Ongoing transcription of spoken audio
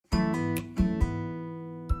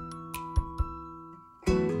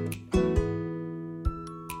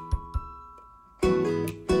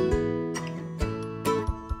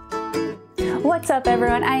What's up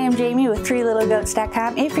everyone, I am Jamie with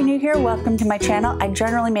ThreeLittleGoats.com. If you're new here, welcome to my channel. I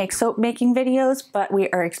generally make soap making videos, but we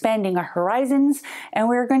are expanding our horizons and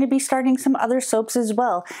we're going to be starting some other soaps as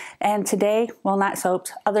well. And today, well not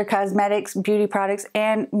soaps, other cosmetics, beauty products,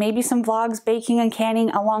 and maybe some vlogs, baking and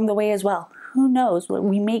canning along the way as well. Who knows,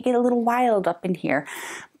 we may get a little wild up in here.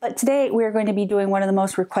 But today we're going to be doing one of the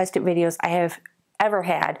most requested videos I have ever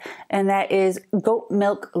had, and that is goat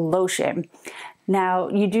milk lotion. Now,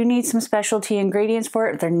 you do need some specialty ingredients for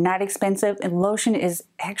it. They're not expensive, and lotion is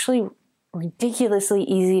actually ridiculously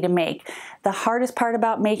easy to make. The hardest part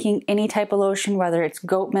about making any type of lotion, whether it's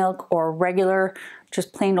goat milk or regular,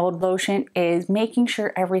 just plain old lotion, is making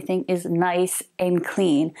sure everything is nice and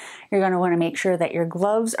clean. You're going to want to make sure that your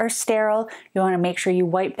gloves are sterile. You want to make sure you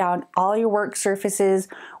wipe down all your work surfaces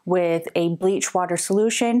with a bleach water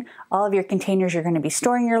solution. All of your containers you're going to be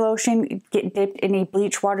storing your lotion get dipped in a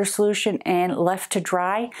bleach water solution and left to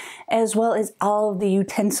dry, as well as all of the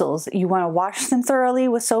utensils. You want to wash them thoroughly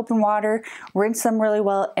with soap and water, rinse them really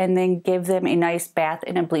well, and then give them a nice bath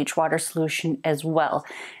in a bleach water solution as well.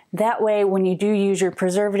 That way, when you do use your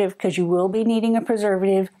preservative, because you will be needing a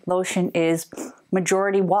preservative, lotion is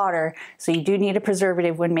majority water, so you do need a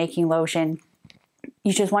preservative when making lotion.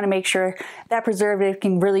 You just want to make sure that preservative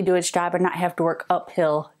can really do its job and not have to work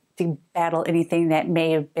uphill to battle anything that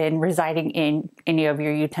may have been residing in any of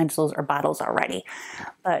your utensils or bottles already.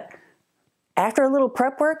 But after a little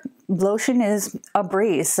prep work, lotion is a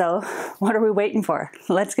breeze. So what are we waiting for?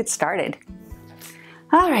 Let's get started.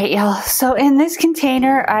 All right, y'all. So in this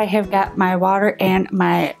container, I have got my water and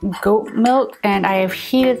my goat milk, and I have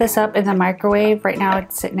heated this up in the microwave. Right now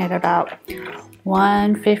it's sitting at about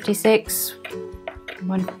 156,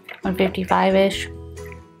 155-ish.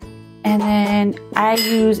 And then I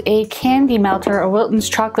use a candy melter, a Wilton's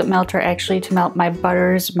chocolate melter actually, to melt my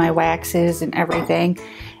butters, my waxes, and everything.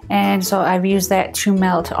 And so I've used that to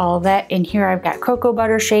melt all of that. In here I've got cocoa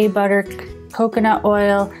butter, shea butter, coconut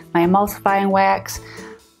oil, my emulsifying wax,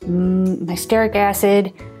 my stearic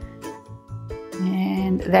acid,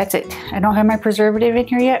 and that's it. I don't have my preservative in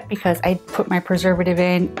here yet because I put my preservative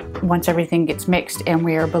in once everything gets mixed and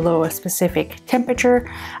we are below a specific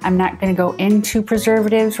temperature. I'm not going to go into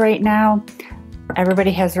preservatives right now.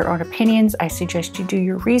 Everybody has their own opinions. I suggest you do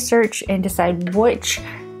your research and decide which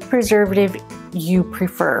preservative you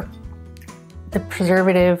prefer. The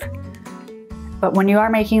preservative, but when you are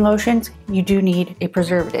making lotions, you do need a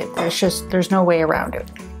preservative. There's no way around it.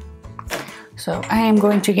 So I am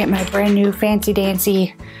going to get my brand new fancy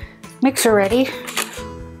dancy mixer ready.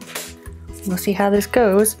 We'll see how this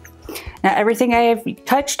goes. Now everything I have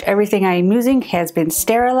touched, everything I am using has been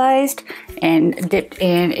sterilized and dipped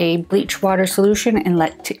in a bleach water solution and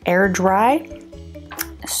let to air dry.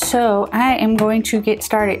 So I am going to get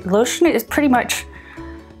started. Lotion is pretty much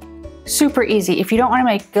super easy. If you don't want to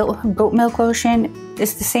make goat milk lotion,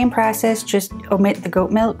 it's the same process, just omit the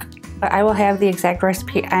goat milk. But I will have the exact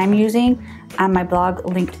recipe I'm using on my blog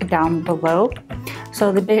linked down below.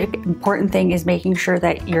 So the big important thing is making sure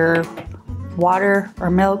that your water or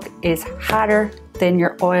milk is hotter than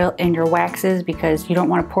your oil and your waxes, because you don't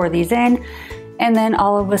want to pour these in and then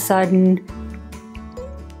all of a sudden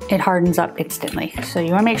it hardens up instantly. So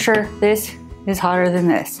you want to make sure this is hotter than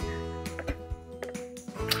this.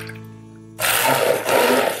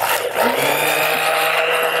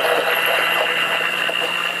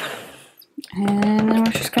 And then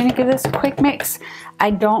we're just going to give this a quick mix.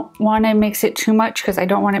 I don't want to mix it too much because I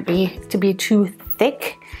don't want it to be too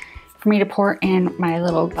thick for me to pour in my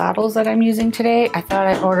little bottles that I'm using today. I thought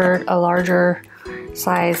I ordered a larger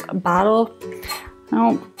size bottle.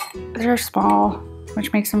 Oh, they're small,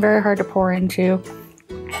 which makes them very hard to pour into.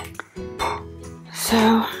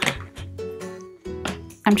 So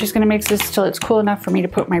I'm just going to mix this till it's cool enough for me to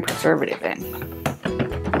put my preservative in.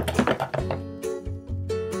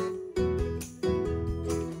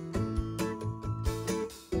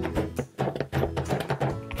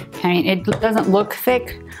 I mean, it doesn't look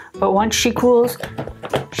thick, but once she cools,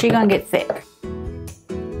 she's gonna get thick.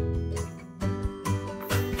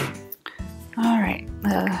 All right,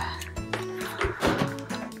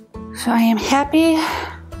 so I am happy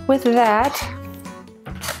with that.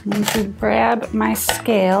 I'm going to grab my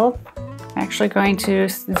scale. I'm actually going to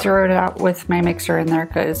zero it out with my mixer in there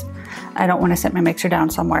because I don't want to set my mixer down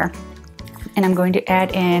somewhere. And I'm going to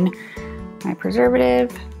add in my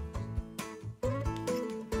preservative.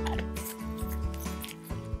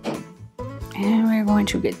 And we're going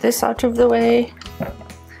to get this out of the way.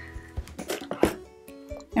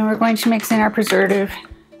 And we're going to mix in our preservative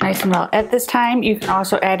nice and well. At this time, you can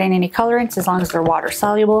also add in any colorants as long as they're water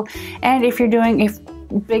soluble. And if you're doing a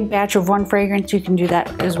big batch of one fragrance, you can do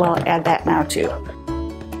that as well. Add that now too.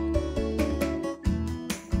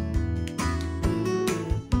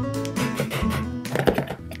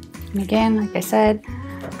 And again, like I said,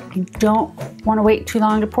 you don't want to wait too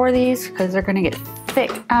long to pour these because they're going to get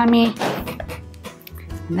thick on me.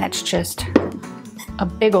 And that's just a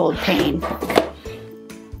big old pain.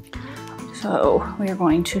 So we are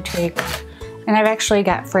going to take, and I've actually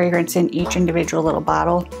got fragrance in each individual little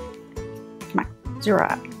bottle. Come on, zero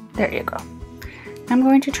out. There you go. I'm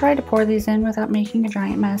going to try to pour these in without making a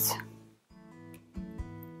giant mess.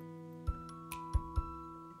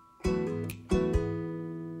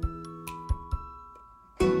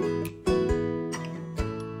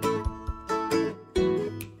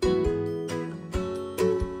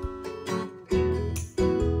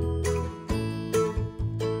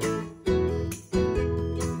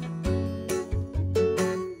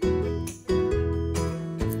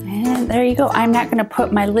 There you go. I'm not going to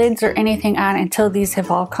put my lids or anything on until these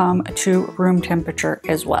have all come to room temperature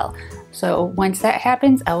as well. So once that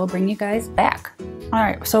happens, I will bring you guys back. All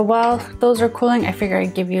right, so while those are cooling, I figure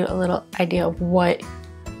I'd give you a little idea of what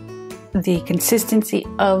the consistency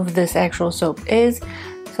of this actual soap is.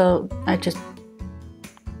 So I just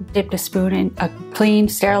dipped a spoon in, a clean,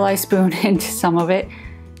 sterilized spoon into some of it.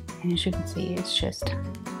 And as you can see, it's just,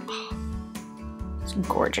 it's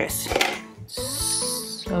gorgeous.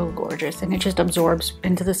 So gorgeous, and it just absorbs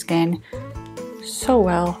into the skin so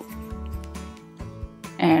well.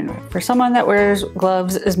 And for someone that wears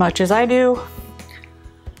gloves as much as I do,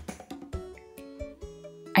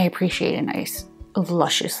 I appreciate a nice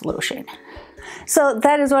luscious lotion. So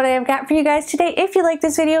that is what I have got for you guys today. If you like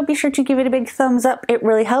this video, be sure to give it a big thumbs up. It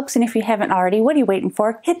really helps. And if you haven't already, what are you waiting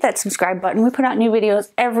for? Hit that subscribe button. We put out new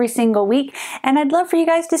videos every single week, and I'd love for you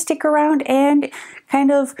guys to stick around and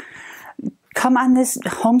kind of come on this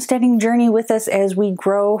homesteading journey with us as we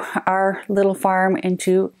grow our little farm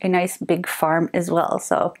into a nice big farm as well.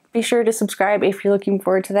 So be sure to subscribe if you're looking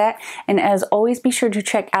forward to that. And as always, be sure to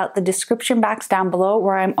check out the description box down below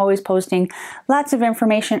where I'm always posting lots of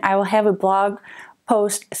information. I will have a blog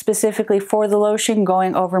post specifically for the lotion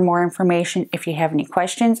going over more information. If you have any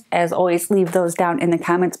questions, as always, leave those down in the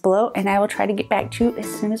comments below and I will try to get back to you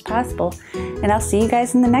as soon as possible. And I'll see you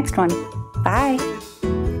guys in the next one. Bye.